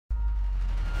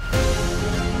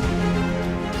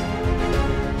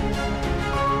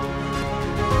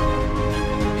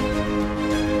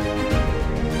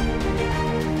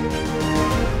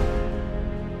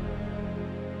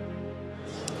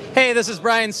Hey, this is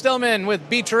Brian Stillman with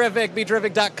BeTerrific,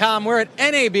 BeTerrific.com. We're at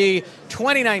NAB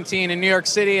 2019 in New York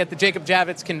City at the Jacob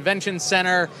Javits Convention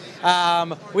Center.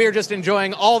 We are just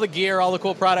enjoying all the gear, all the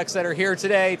cool products that are here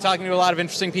today, talking to a lot of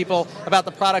interesting people about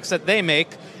the products that they make.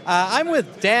 I'm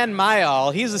with Dan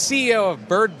Mayall. He's the CEO of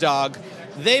BirdDog.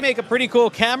 They make a pretty cool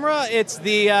camera. It's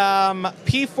the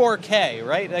P4K,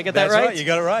 right? Did I get that right? That's right. You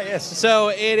got it right, yes. So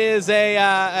it is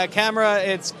a camera.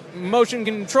 It's motion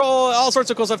control, all sorts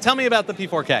of cool stuff. Tell me about the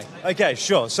P4K. Okay,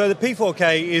 sure. So the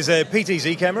P4K is a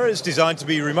PTZ camera. It's designed to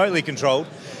be remotely controlled.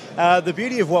 The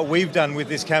beauty of what we've done with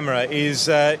this camera is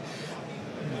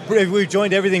we've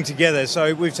joined everything together.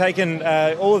 So we've taken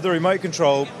all of the remote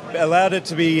control, allowed it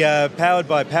to be powered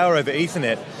by power over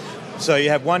Ethernet. So you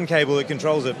have one cable that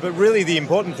controls it. But really the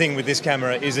important thing with this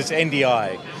camera is its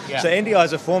NDI. Yeah. So NDI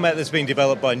is a format that's been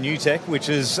developed by NewTek, which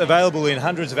is available in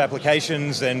hundreds of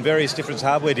applications and various different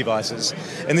hardware devices.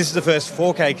 And this is the first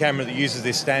 4K camera that uses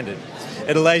this standard.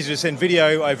 It allows you to send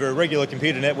video over a regular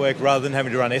computer network rather than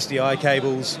having to run SDI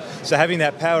cables. So having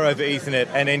that power over Ethernet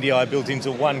and NDI built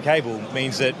into one cable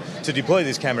means that to deploy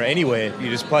this camera anywhere, you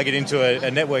just plug it into a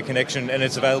network connection and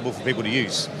it's available for people to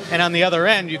use. And on the other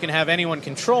end, you can have anyone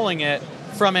controlling it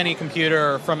from any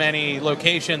computer, from any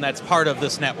location that's part of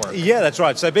this network. Yeah, that's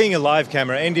right. So being a live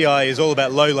camera, NDI is all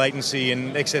about low latency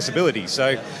and accessibility.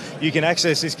 So you can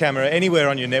access this camera anywhere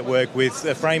on your network with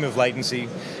a frame of latency,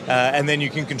 and then you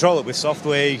can control it with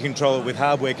software, you can control it with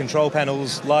hardware control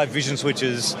panels, live vision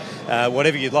switches,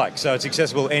 whatever you'd like. So it's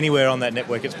accessible anywhere on that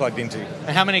network it's plugged into.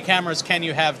 And how many cameras can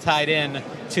you have tied in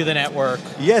to the network?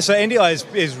 Yeah, so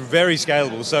NDI is very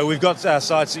scalable. So we've got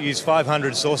sites that use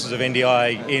 500 sources of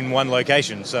NDI in one location.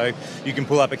 So you can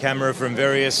pull up a camera from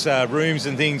various rooms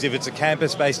and things. If it's a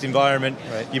campus-based environment,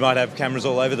 right, you might have cameras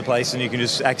all over the place and you can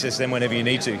just access them whenever you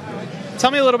need to.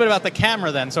 Tell me a little bit about the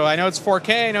camera then. So I know it's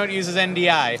 4K, I know it uses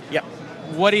NDI. Yep.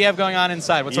 What do you have going on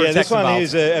inside? What sort of tech's involved? Yeah,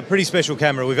 this one is a pretty special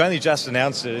camera. We've only just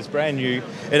announced it. It's brand new.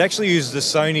 It actually uses the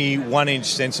Sony 1-inch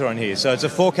sensor on here. So it's a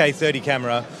 4K 30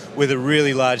 camera with a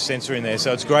really large sensor in there.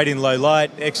 So it's great in low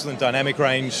light, excellent dynamic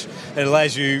range. It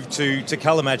allows you to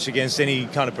color match against any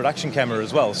kind of production camera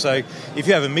as well. So if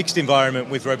you have a mixed environment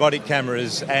with robotic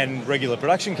cameras and regular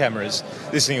production cameras,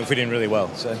 this thing will fit in really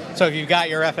well. So if you've got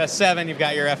your FS7, you've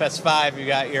got your FS5, you've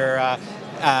got your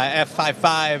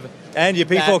F55, and your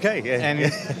P4K,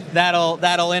 and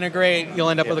that'll integrate. You'll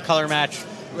end up with a color match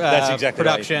That's exactly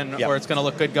production, right. Yep. where it's going to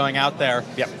look good going out there.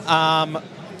 Yep.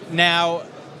 Now,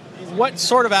 what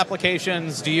sort of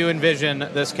applications do you envision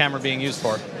this camera being used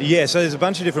for? Yeah, so there's a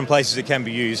bunch of different places it can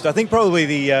be used. I think probably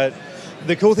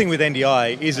the cool thing with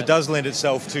NDI is it does lend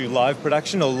itself to live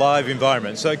production or live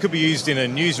environment. So it could be used in a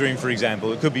newsroom, for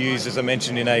example. It could be used, as I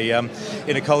mentioned, in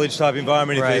a college type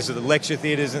environment. If there's the lecture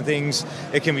theatres and things,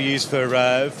 it can be used for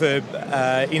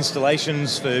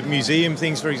installations, for museum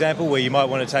things, for example, where you might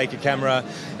want to take a camera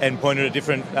and point it at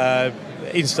different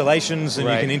installations, and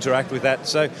you can interact with that.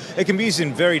 So it can be used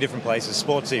in very different places.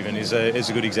 Sports even is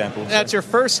a good example. That's your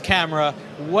first camera.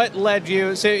 What led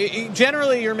you? So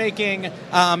generally you're making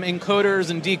encoders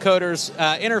and decoders,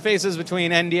 interfaces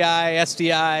between NDI,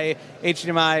 SDI,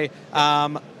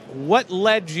 HDMI. What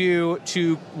led you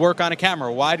to work on a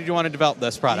camera? Why did you want to develop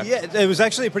this product? Yeah, it was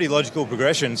actually a pretty logical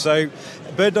progression. So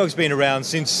BirdDog's been around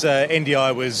since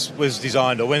NDI was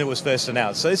designed, or when it was first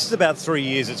announced. So this is about 3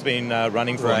 years it's been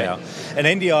running for now. And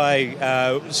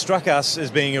NDI struck us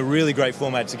as being a really great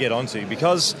format to get onto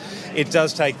because it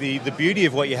does take the beauty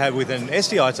of what you have with an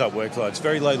SDI type workflow. It's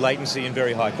very low latency and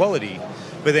very high quality,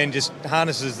 but then just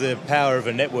harnesses the power of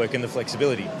a network and the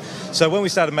flexibility. So when we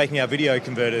started making our video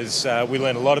converters, we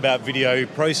learned a lot about video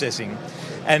processing,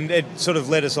 and it sort of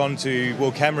led us on to,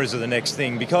 well, cameras are the next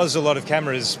thing, because a lot of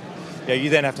cameras, you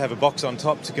then have to have a box on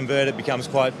top to convert it. Becomes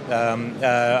quite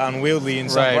unwieldy in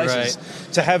some places.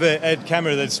 To have a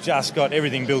camera that's just got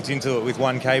everything built into it with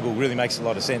one cable really makes a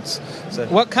lot of sense. So,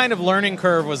 what kind of learning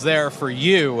curve was there for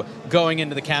you going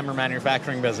into the camera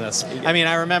manufacturing business? I mean,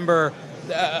 I remember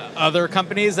other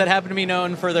companies that happen to be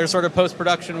known for their sort of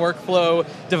post-production workflow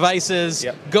devices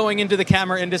going into the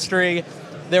camera industry.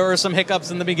 There were some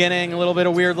hiccups in the beginning, a little bit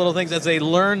of weird little things as they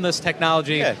learn this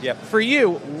technology. For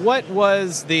you, what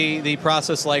was the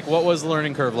process like? What was the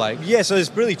learning curve like? Yeah, so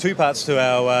there's really two parts to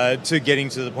our to getting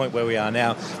to the point where we are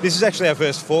now. This is actually our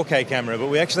first 4K camera, but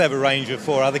we actually have a range of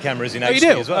 4 other cameras in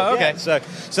HD as well. Oh, okay. Yeah,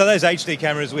 so those HD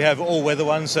cameras, we have all-weather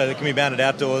ones, so they can be mounted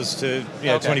outdoors to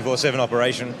 24/7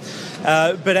 operation.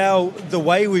 But the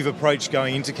way we've approached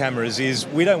going into cameras is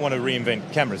we don't want to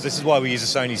reinvent cameras. This is why we use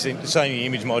a Sony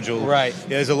image module. Right.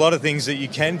 There's a lot of things that you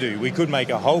can do. We could make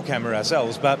a whole camera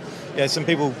ourselves, but some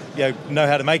people know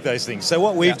how to make those things. So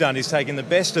what we've done is taken the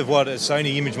best of what a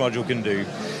Sony image module can do,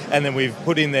 and then we've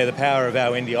put in there the power of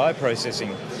our NDI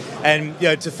processing. And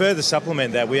to further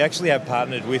supplement that, we actually have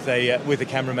partnered with a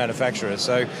camera manufacturer.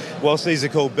 So whilst these are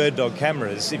called BirdDog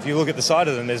cameras, if you look at the side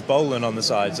of them, there's Bolin on the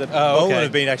sides. Bolin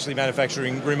have been actually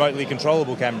manufacturing remotely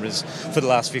controllable cameras for the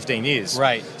last 15 years.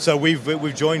 Right. So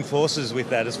we've joined forces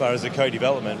with that as far as the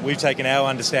co-development. We've taken our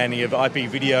understanding of IP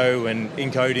video and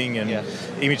encoding and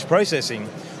image processing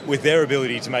with their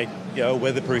ability to make a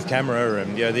weatherproof camera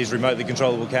and these remotely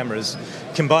controllable cameras,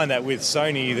 combine that with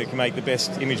Sony that can make the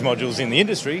best image modules in the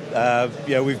industry.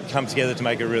 We've come together to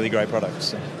make a really great product.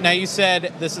 So. Now you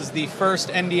said this is the first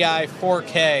NDI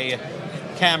 4K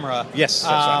camera. Yes,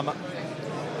 that's right.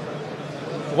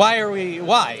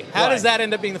 Why? How does that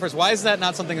end up being the first? Why is that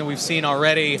not something that we've seen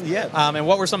already? Yeah. And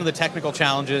what were some of the technical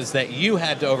challenges that you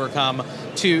had to overcome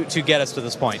to get us to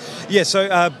this point? Yeah, so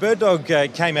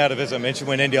BirdDog came out of, as I mentioned,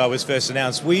 when NDI was first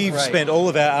announced. We've spent all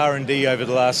of our R&D over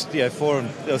the last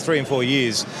 3 and 4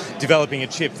 years developing a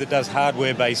chip that does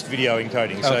hardware-based video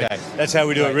encoding. So that's how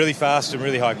we do it really fast and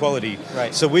really high quality.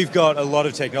 Right. So we've got a lot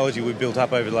of technology we've built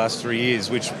up over the last 3 years,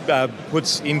 which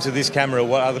puts into this camera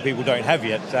what other people don't have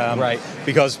yet.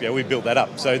 Because we built that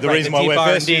up. So the reason why we're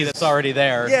first R&D that's already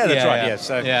there. Yeah, that's right.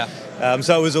 Yeah.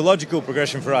 So it was a logical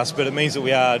progression for us, but it means that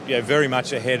we are very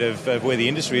much ahead of where the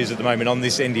industry is at the moment on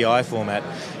this NDI format,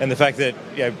 and the fact that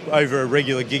over a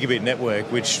regular gigabit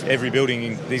network, which every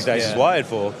building these days is wired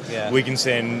for, we can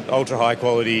send ultra high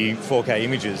quality 4K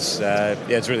images.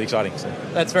 It's really exciting. So.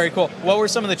 That's very cool. What were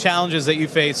some of the challenges that you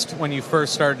faced when you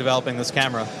first started developing this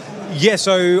camera? Yeah,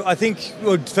 so I think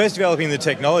first developing the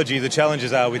technology, the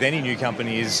challenges are with any new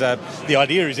company is the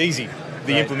idea is easy.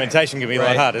 The implementation can be a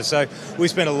lot harder. So we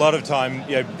spent a lot of time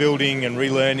building and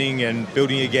relearning and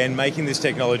building again, making this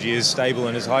technology as stable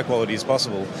and as high quality as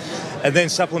possible. And then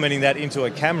supplementing that into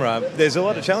a camera, there's a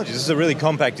lot of challenges. This is a really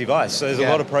compact device, so there's a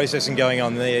lot of processing going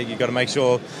on there. You've got to make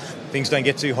sure things don't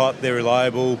get too hot, they're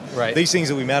reliable. Right. These things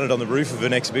that we mounted on the roof of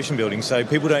an exhibition building, so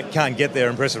people can't get there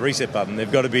and press a reset button.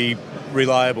 They've got to be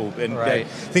reliable and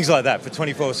things like that for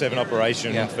 24/7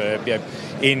 operation, for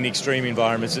in extreme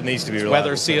environments it needs to be reliable.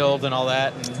 Weather sealed and all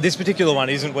that. This particular one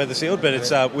isn't weather sealed, but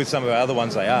it's with some of our other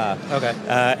ones they are. Okay.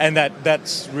 And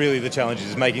that's really the challenge,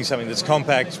 is making something that's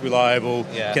compact, reliable,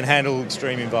 can handle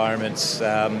extreme environments,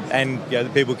 and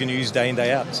that people can use day in,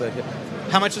 day out. So.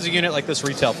 How much does a unit like this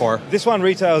retail for? This one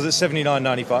retails at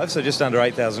 $79.95, so just under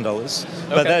 $8,000.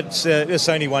 But that's a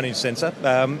Sony 1-inch sensor.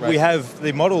 We have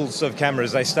the models of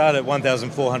cameras, they start at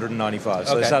 $1,495.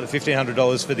 So they start at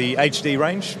 $1,500 for the HD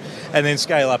range, and then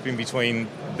scale up in between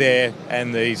there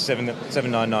and the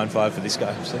 $7,995 for this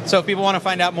guy. So if people want to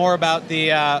find out more about the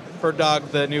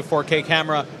BirdDog, the new 4K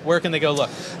camera, where can they go look?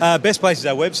 Best place is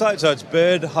our website, so it's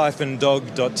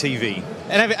bird-dog.tv.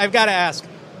 And I've got to ask,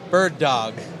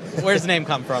 BirdDog. Where's the name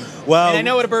come from? Well, and I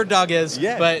know what a bird dog is,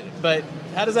 but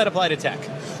how does that apply to tech?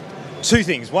 Two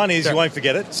things. One is you won't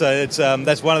forget it, so it's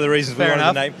that's one of the reasons we wanted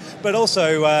the name. But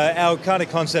also, our kind of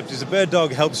concept is a bird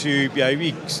dog helps you.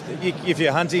 If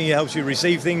you're hunting, it helps you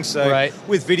receive things. So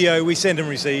with video, we send and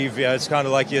receive. It's kind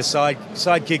of like your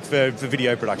sidekick for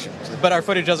video production. But our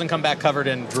footage doesn't come back covered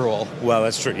in drool. Well,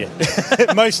 that's true. Yeah,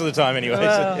 most of the time anyway.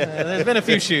 Well, there's been a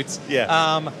few shoots.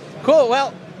 Cool.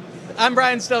 Well, I'm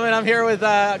Brian Stillman. I'm here with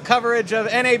coverage of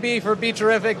NAB for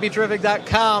BeTerrific,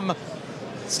 BeTerrific.com.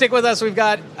 Stick with us. We've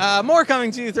got more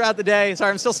coming to you throughout the day.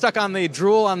 Sorry, I'm still stuck on the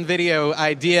drool on video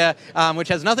idea, which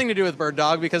has nothing to do with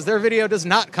BirdDog because their video does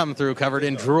not come through covered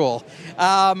in drool.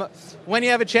 When you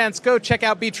have a chance, go check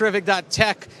out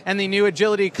BeTerrific.tech and the new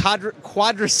Agility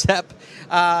Quadricep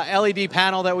LED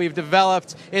panel that we've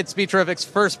developed. It's BeTerrific's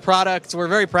first product. We're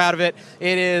very proud of it.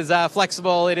 It is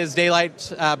flexible. It is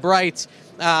daylight bright.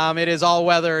 It is all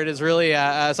weather. It is really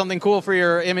something cool for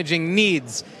your imaging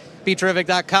needs.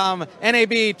 BeTerrific.com,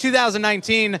 NAB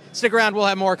 2019. Stick around. We'll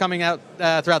have more coming out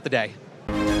throughout the day.